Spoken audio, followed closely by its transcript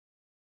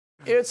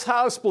It's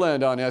House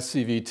Blend on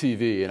SCV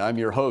TV, and I'm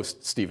your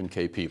host, Stephen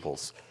K.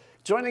 Peoples.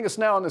 Joining us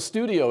now in the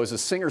studio is a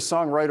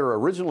singer-songwriter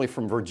originally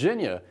from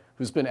Virginia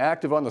who's been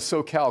active on the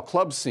SoCal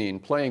club scene,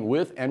 playing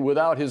with and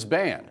without his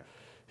band.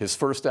 His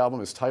first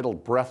album is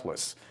titled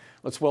Breathless.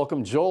 Let's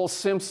welcome Joel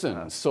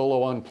Simpson,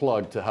 solo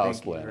unplugged to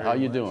House Blend. How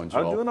you doing,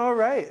 Joel? I'm doing all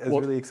right. I'm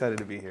really excited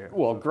to be here.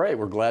 Well, great.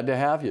 We're glad to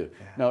have you.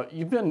 Yeah. Now,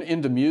 you've been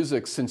into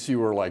music since you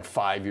were like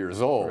 5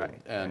 years old. Right.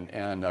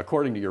 And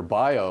according to your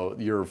bio,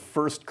 your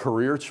first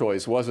career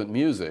choice wasn't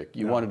music.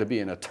 You wanted to be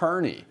an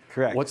attorney.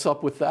 Correct. What's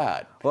up with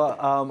that?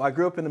 Well, I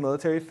grew up in a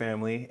military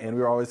family, and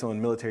we were always on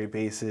military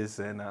bases,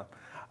 and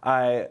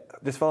I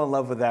just fell in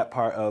love with that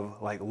part of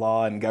like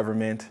law and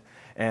government,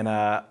 and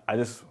I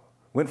just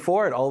went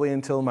for it all the way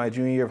until my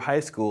junior year of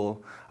high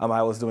school.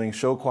 I was doing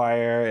show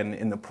choir and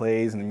in the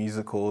plays and the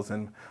musicals,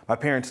 and my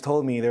parents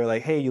told me, they were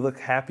like, "Hey, you look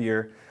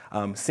happier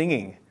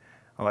singing."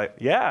 I'm like,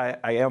 "Yeah,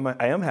 I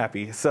am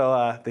happy."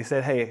 So they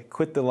said, "Hey,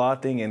 quit the law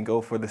thing and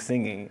go for the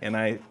singing," and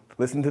I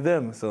listened to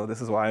them. So this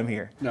is why I'm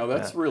here. Now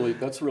that's really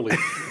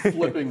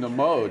flipping the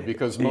mode,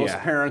 because most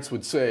parents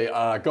would say,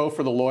 "Go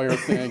for the lawyer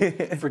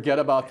thing, forget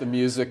about the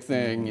music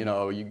thing," you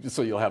know,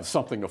 so you'll have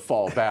something to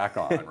fall back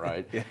on,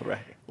 right? Yeah, right.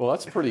 Well,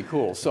 that's pretty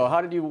cool. So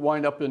how did you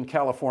wind up in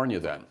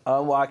California then?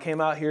 Well, I came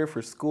out here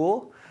for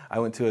school. I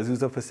went to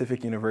Azusa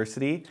Pacific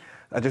University.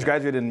 I just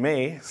graduated in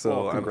May.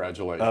 So well,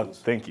 congratulations.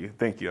 Thank you.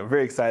 Thank you. I'm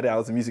very excited. I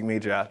was a music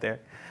major out there.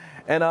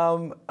 And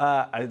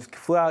I just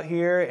flew out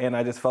here, and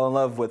I just fell in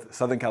love with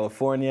Southern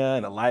California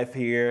and the life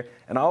here.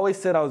 And I always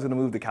said I was going to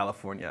move to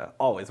California,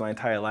 always, my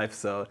entire life.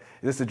 So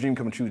it's just a dream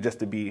come true just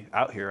to be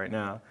out here right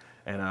now.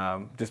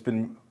 And just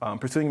been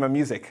pursuing my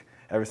music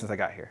ever since I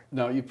got here.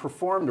 Now, you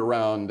performed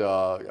around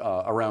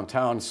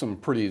town some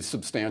pretty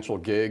substantial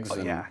gigs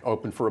and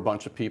opened for a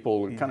bunch of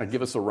people. Yes. Kind of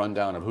give us a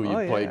rundown of who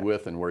you played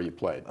with and where you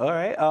played. All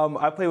right.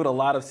 I played with a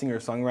lot of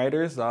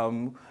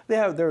singer-songwriters. They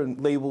have their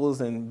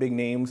labels and big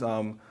names.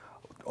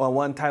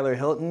 One, Tyler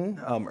Hilton,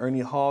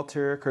 Ernie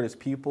Halter, Curtis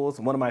Peoples.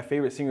 One of my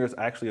favorite singers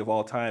actually of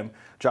all time,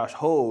 Josh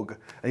Hogue.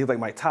 He's like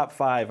my top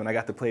 5, and I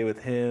got to play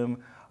with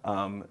him.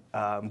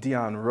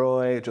 Dion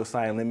Roy,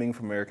 Josiah Limbing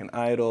from American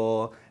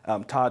Idol,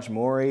 Taj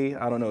Mori,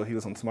 I don't know, he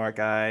was on Smart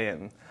Guy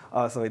and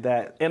stuff like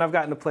that. And I've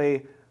gotten to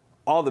play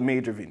all the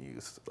major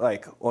venues,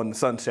 like on the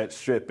Sunset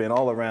Strip and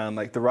all around,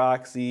 like the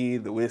Roxy,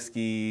 the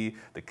Whiskey,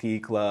 the Key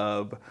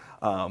Club,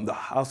 the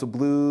House of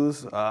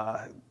Blues,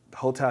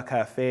 Hotel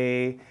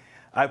Cafe.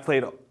 I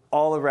played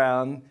all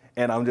around,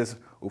 and I'm just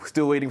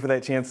still waiting for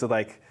that chance to,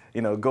 like,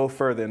 you know, go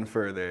further and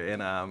further.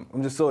 And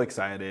I'm just so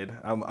excited.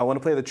 I want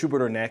to play the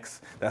Troubadour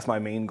next. That's my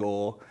main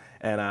goal.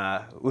 And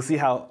we'll see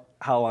how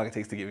long it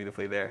takes to get me to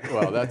play there.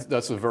 Well,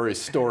 that's a very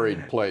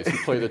storied place. You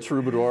play the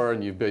Troubadour,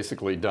 and you've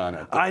basically done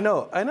it. I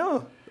know.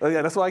 Oh,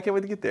 yeah, that's why I can't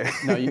wait to get there.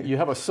 Now, you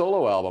have a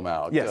solo album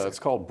out. Yes. It's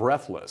called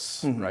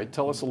Breathless, right?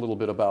 Tell us a little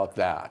bit about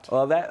that.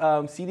 Well,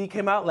 that CD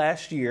came out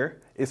last year.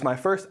 It's my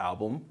first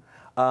album.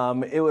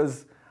 It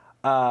was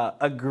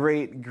a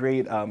great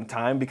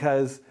time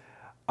because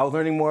I was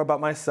learning more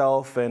about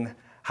myself and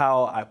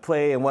how I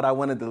play and what I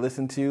wanted to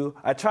listen to.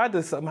 I tried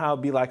to somehow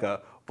be like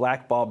a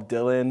Black Bob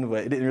Dylan,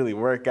 but it didn't really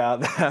work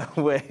out that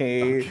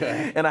way.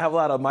 Okay. And I have a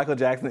lot of Michael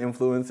Jackson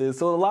influences.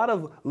 So a lot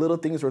of little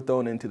things were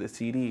thrown into the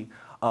CD.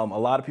 A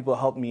lot of people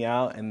helped me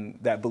out and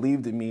that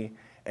believed in me.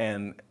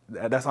 And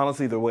that's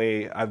honestly the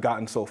way I've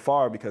gotten so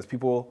far, because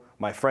people,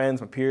 my friends,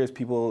 my peers,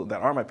 people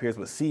that aren't my peers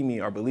but see me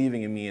are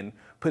believing in me and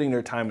putting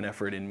their time and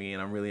effort in me,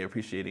 and I'm really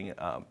appreciating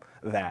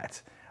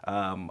that.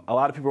 A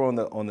lot of people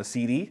are on the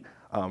CD.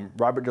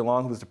 Robert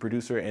DeLong, who was the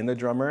producer and the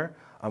drummer.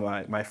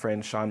 My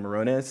friend Sean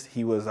Morones,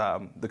 he was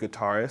the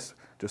guitarist.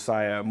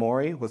 Josiah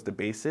Mori was the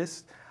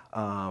bassist.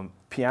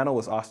 Piano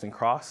was Austin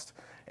Cross.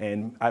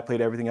 And I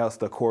played everything else,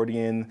 the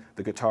accordion,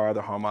 the guitar,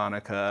 the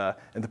harmonica,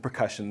 and the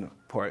percussion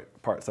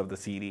parts of the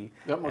CD.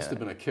 That must have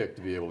been a kick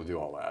to be able to do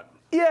all that.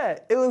 Yeah,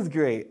 it was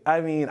great. I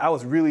mean, I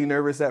was really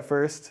nervous at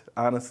first,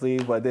 honestly,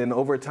 but then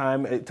over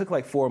time, it took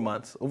like 4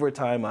 months. Over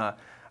time, I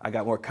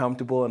got more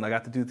comfortable and I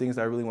got to do things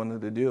I really wanted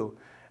to do.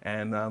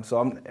 And so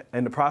I'm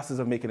in the process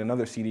of making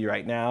another CD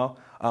right now,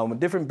 a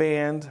different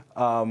band,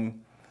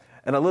 and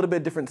a little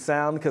bit different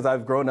sound because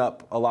I've grown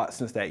up a lot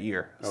since that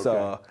year. Okay.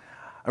 So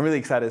I'm really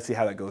excited to see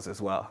how that goes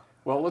as well.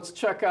 Well, let's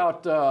check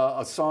out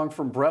a song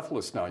from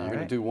Breathless now. You're going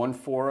to do one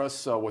for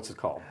us. What's it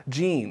called?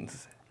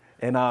 Jeans.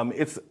 And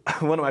it's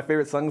one of my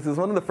favorite songs. It's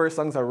one of the first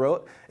songs I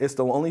wrote. It's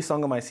the only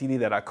song on my CD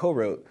that I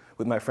co-wrote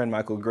with my friend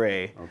Michael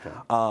Gray.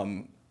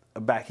 Okay.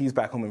 He's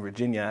back home in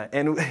Virginia.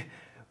 And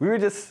we were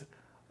just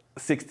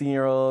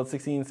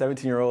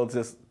 17-year-olds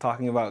just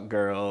talking about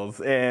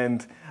girls.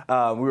 And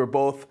we were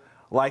both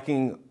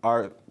liking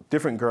our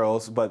different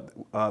girls, but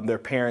their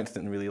parents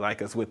didn't really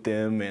like us with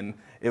them. And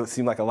it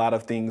seemed like a lot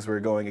of things were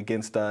going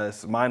against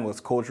us. Mine was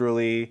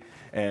culturally,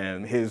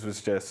 and his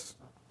was just,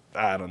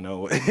 I don't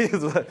know.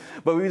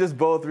 But we just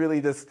both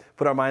really just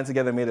put our minds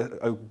together, made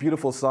a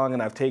beautiful song,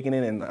 and I've taken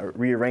it and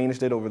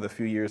rearranged it over the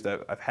few years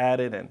that I've had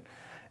it, and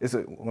it's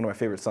one of my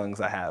favorite songs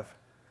I have.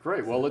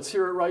 Great. Well, let's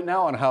hear it right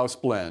now on House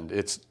Blend.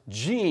 It's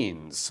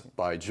Jeans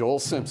by Joel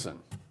Simpson.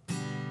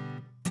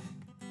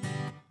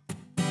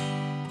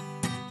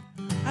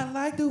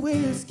 like the way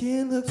your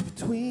skin looks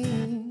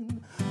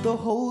between the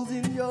holes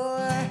in your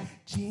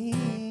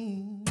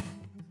jeans.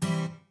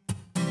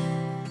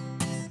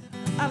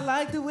 I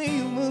like the way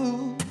you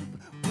move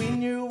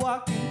when you're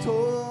walking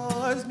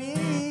towards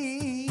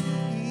me.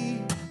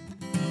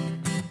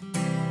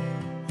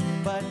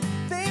 But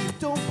they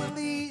don't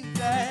believe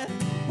that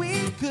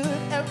we could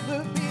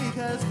ever be,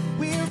 'cause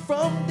we're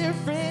from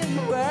different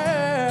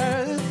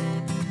worlds.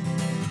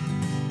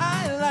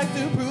 I like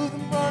to prove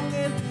them wrong,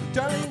 and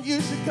darling,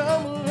 you should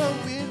come along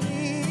with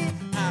me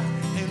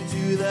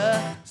into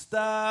the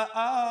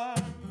stars.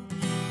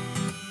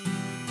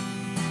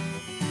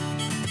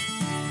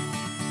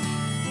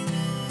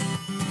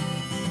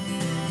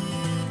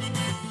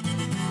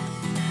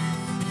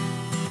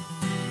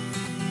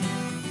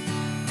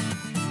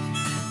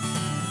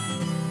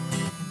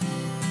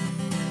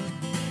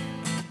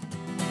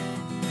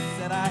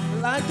 I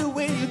like the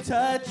way you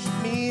touch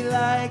me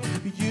like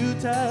you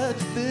touch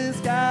the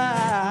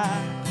sky.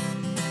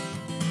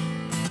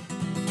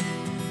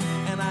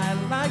 And I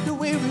like the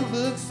way we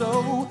look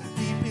so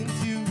deep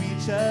into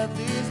each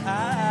other's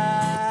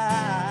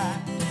eyes.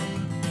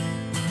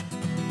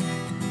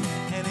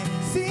 And it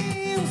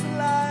seems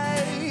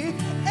like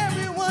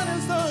everyone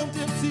has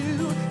something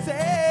to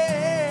say.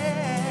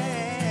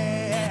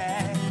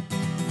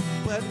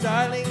 But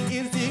darling,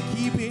 is it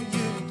keeping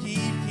you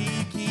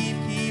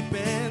keeping me?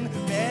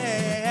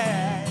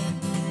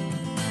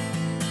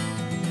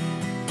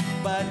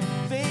 But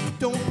they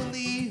don't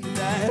believe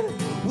that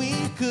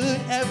we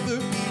could ever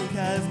be,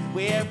 'cause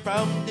we're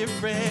from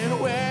different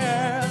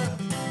worlds.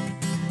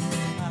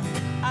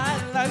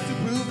 I'd like to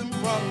prove them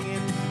wrong,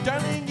 and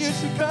darling, you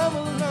should come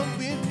along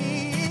with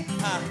me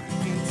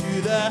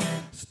into the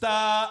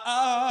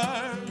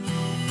stars.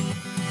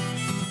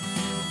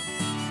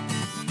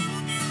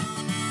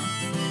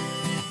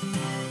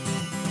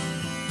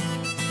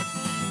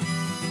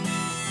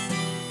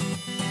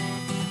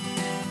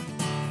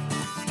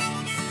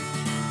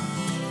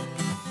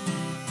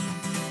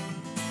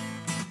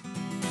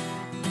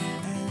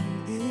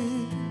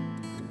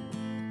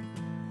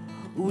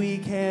 We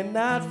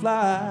cannot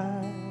fly,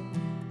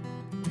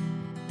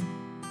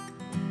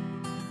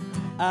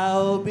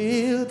 I'll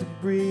build a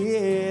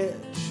bridge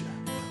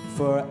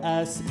for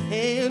us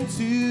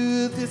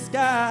into the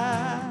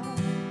sky.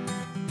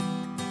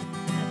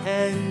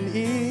 And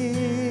if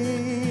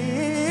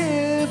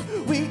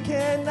we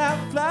cannot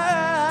fly,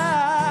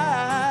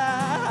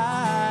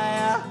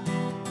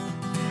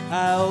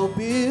 I'll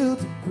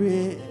build a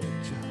bridge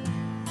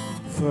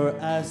for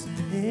us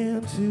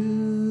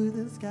into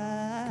the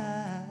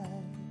sky.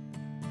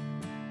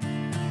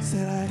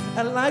 Said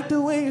I like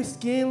the way your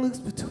skin looks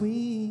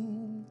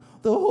between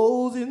the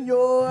holes in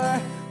your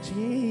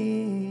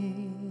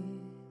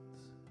jeans.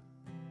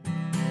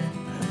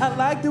 I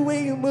like the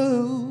way you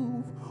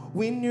move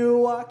when you're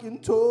walking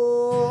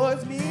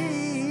towards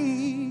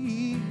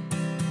me.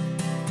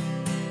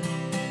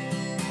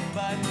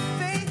 But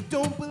they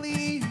don't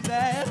believe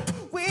that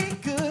we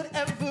could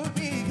ever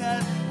be,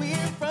 'cause we're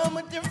from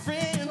a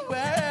different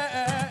world.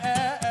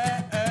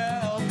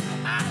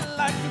 I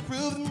like to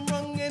prove them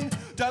wrong, and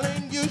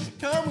darling, you should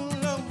come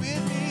along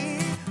with me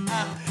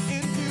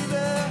into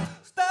the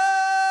stars.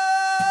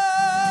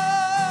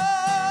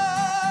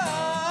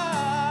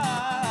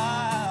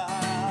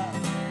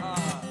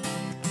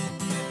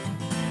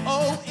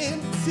 Oh,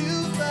 into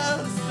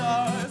the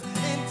stars,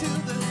 into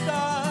the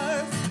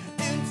stars,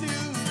 into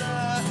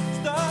the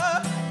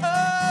stars.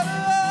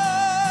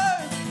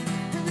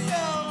 Here we go.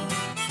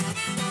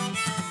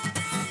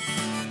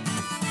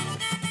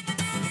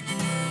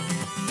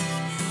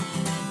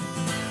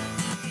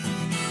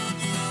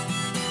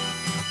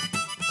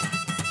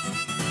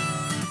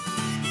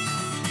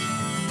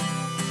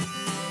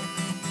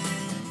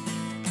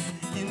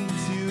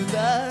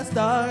 The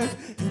stars,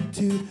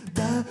 into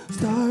the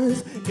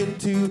stars,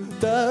 into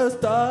the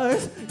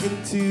stars,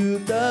 into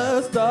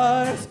the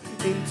stars,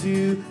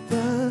 into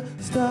the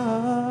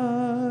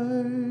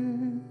stars.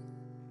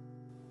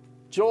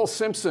 Joel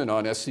Simpson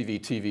on SCV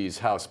TV's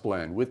House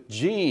Blend with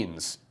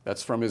Jeans.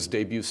 That's from his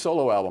debut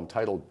solo album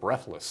titled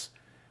Breathless.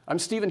 I'm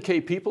Stephen K.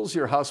 Peoples,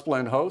 your House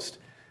Blend host,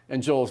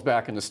 and Joel's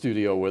back in the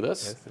studio with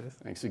us. Yes.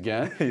 Thanks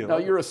again. Now,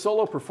 you're a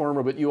solo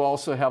performer, but you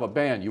also have a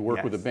band. You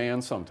work with a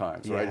band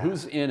sometimes, right? Yeah.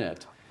 Who's in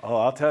it? Oh,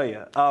 I'll tell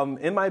you.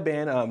 In my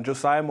band,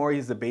 Josiah Moore,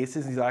 he's the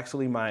bassist. He's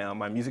actually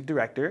my music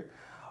director.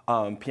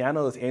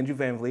 Piano is Andrew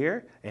Van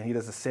Vlier, and he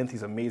does the synth.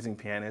 He's an amazing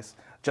pianist.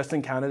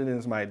 Justin Counterton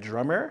is my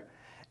drummer.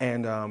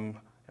 And am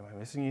I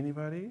missing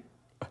anybody?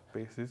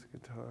 Bassist,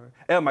 guitar.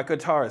 And my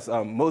guitarists,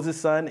 Moses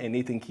Sun and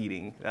Nathan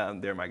Keating.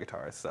 They're my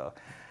guitarists. So,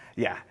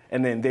 yeah.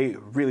 And then they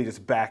really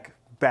just back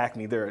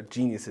me. They're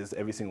geniuses,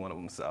 every single one of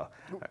them. So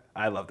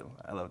I love them.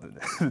 I love them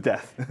to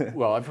death.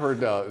 Well, I've heard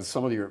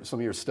some of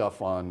your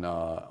stuff on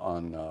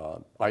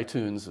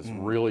iTunes is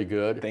really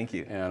good. Thank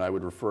you. And I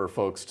would refer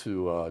folks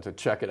to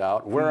check it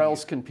out. Where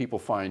else can people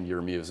find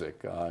your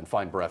music and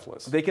find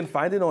Breathless? They can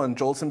find it on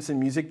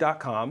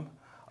joelsimpsonmusic.com,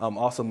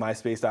 also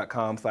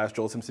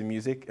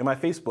myspace.com/joelsimpsonmusic, and my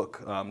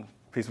Facebook,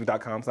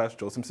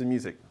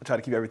 Facebook.com/JoelSimpsonMusic. I try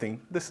to keep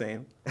everything the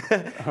same. All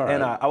right.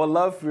 And I would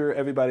love for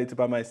everybody to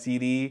buy my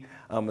CD.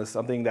 It's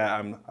something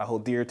that I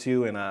hold dear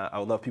to, and I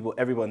would love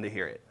everyone to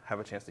hear it, have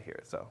a chance to hear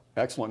it. So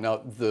excellent.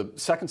 Now, the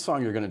second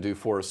song you're going to do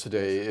for us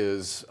today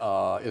is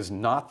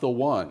Not the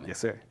One. Yes,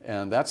 sir.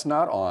 And that's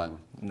not on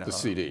the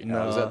CD.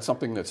 Now, is that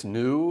something that's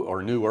new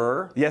or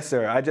newer? Yes,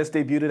 sir. I just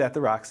debuted it at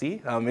the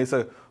Roxy. It's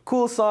a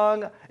cool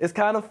song. It's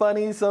kind of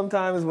funny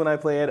sometimes when I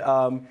play it.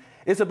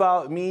 It's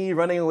about me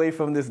running away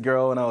from this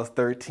girl when I was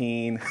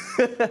 13.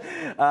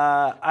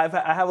 I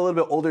have a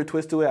little bit older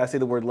twist to it. I say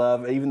the word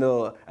love, even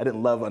though I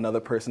didn't love another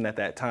person at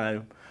that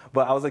time.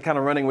 But I was like kind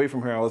of running away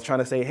from her. I was trying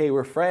to say, hey,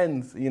 we're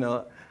friends, you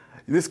know.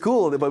 This is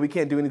cool, but we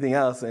can't do anything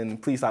else,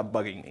 and please stop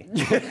bugging me.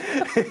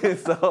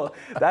 So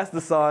that's the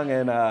song.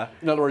 And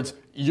in other words,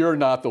 you're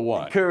not the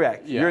one.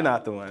 Correct. Yeah. You're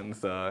not the one.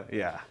 So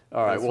yeah.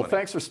 All right. Well,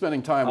 thanks for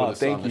spending time with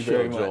us on the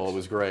show, Joel. It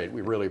was great.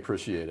 We really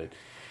appreciate it.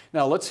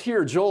 Now let's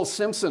hear Joel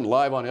Simpson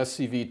live on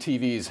SCV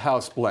TV's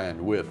House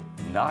Blend with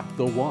Not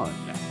the One.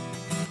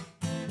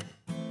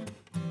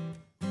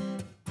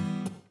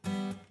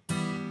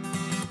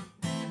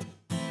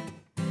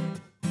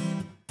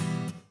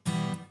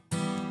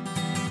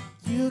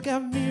 You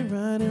got me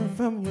running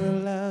from your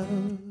love.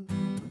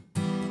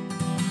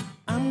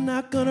 I'm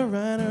not gonna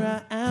run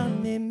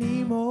around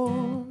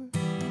anymore.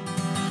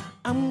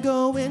 I'm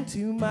going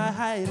to my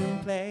hiding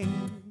place.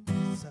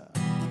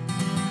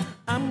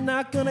 I'm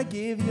not gonna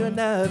give you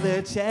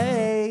another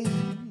chance.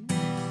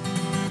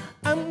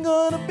 I'm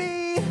gonna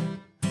be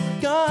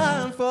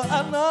gone for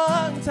a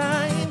long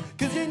time,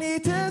 'cause you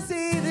need to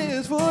see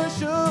this for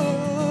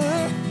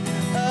sure.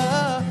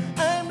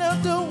 I'm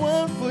not the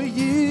one for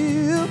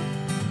you.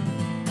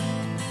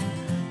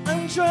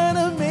 I'm trying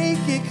to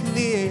make it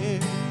clear.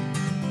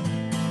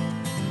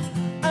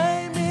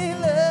 I'm in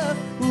love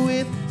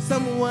with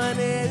someone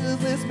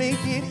else. Let's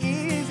make it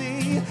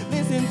easy.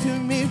 Listen to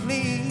me,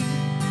 please.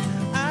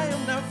 I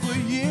am not for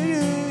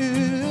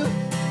you.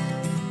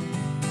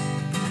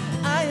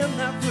 I am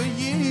not for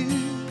you.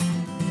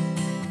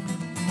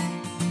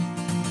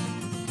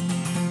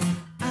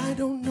 I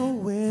don't know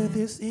where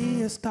this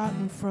is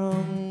starting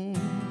from.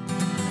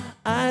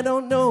 I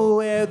don't know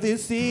where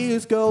this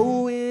is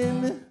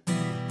going.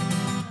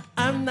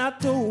 I'm not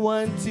the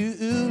one to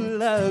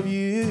love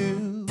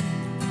you.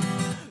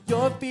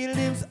 Your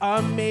feelings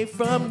are made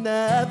from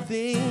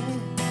nothing.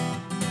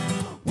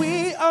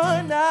 We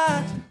are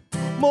not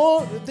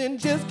more than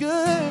just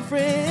good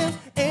friends,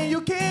 and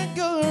you can't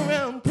go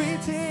around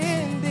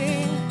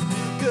pretending,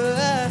 'cause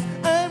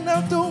I'm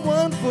not the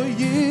one for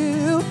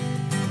you.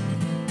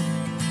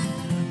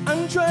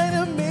 I'm trying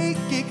to make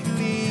it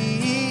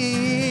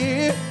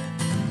clear.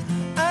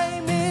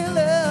 I'm in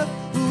love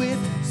with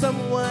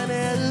someone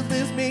else.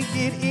 Let's make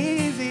it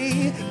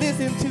easy.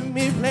 Listen to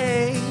me,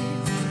 please.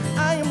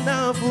 I am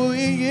not for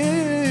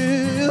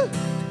you.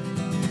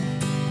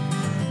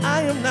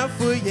 I am not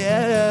for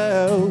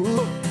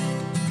you.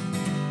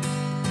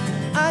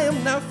 I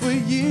am not for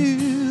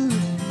you.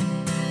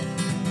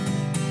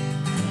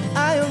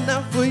 I am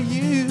not for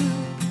you.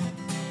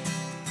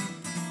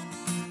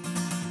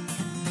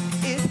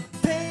 It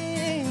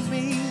pains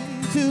me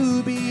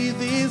to be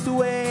this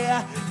way.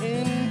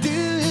 In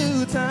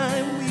due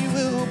time, we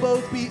will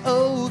both be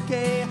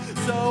okay.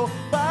 So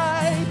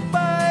bye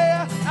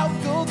bye, I'll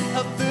go the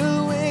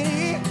other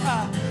way.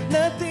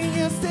 Nothing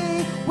you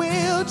say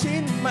will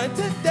change my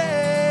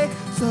today.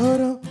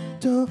 So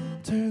don't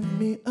turn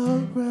me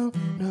around,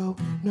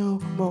 no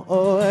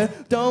more.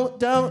 Don't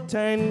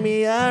turn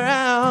me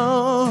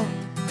around.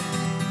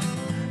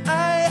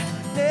 I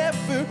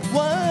never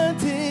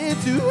wanted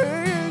to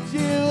hurt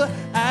you.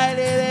 I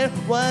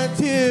didn't want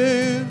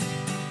to.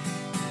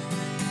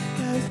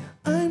 'Cause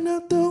I'm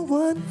not the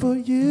one for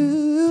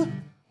you.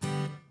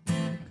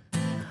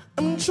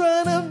 I'm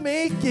trying to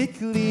make it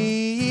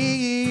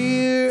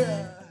clear.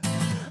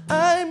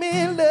 I'm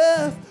in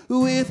love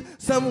with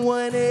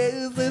someone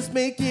else. Let's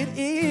make it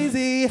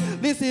easy.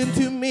 Listen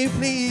to me,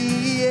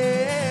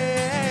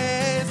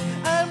 please.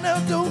 I'm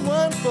not the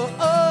one for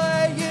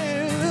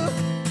you.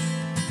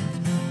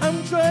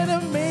 I'm trying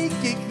to make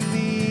it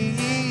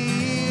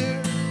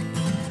clear.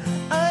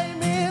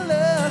 I'm in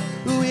love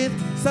with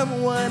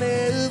someone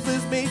else.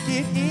 Let's make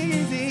it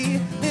easy.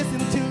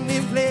 Listen to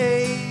me,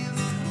 please.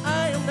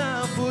 I am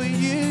not for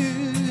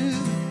you.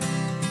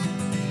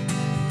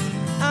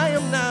 I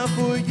am not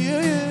for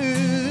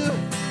you.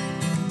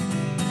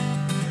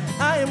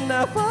 I am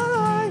not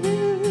for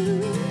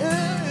you.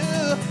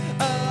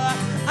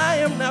 I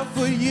am not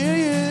for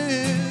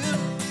you.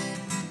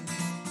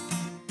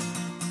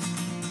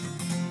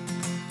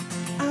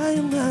 I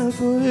am not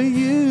for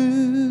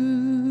you.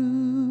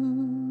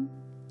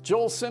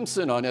 Joel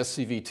Simpson on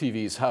SCV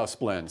TV's House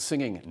Blend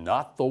singing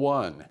Not the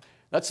One.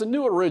 That's a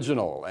new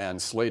original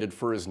and slated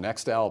for his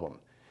next album.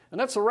 And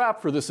that's a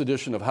wrap for this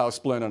edition of House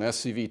Blend on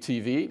SCV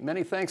TV.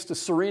 Many thanks to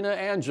Serena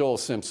and Joel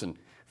Simpson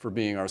for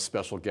being our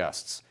special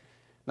guests.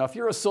 Now, if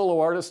you're a solo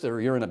artist or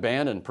you're in a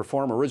band and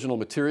perform original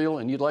material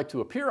and you'd like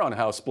to appear on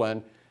House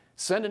Blend,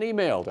 send an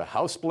email to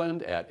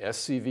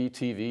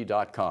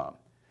houseblend@scvtv.com.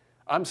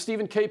 I'm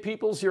Stephen K.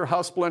 Peoples, your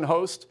Husplin'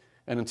 host,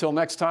 and until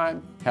next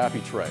time,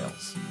 happy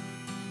trails.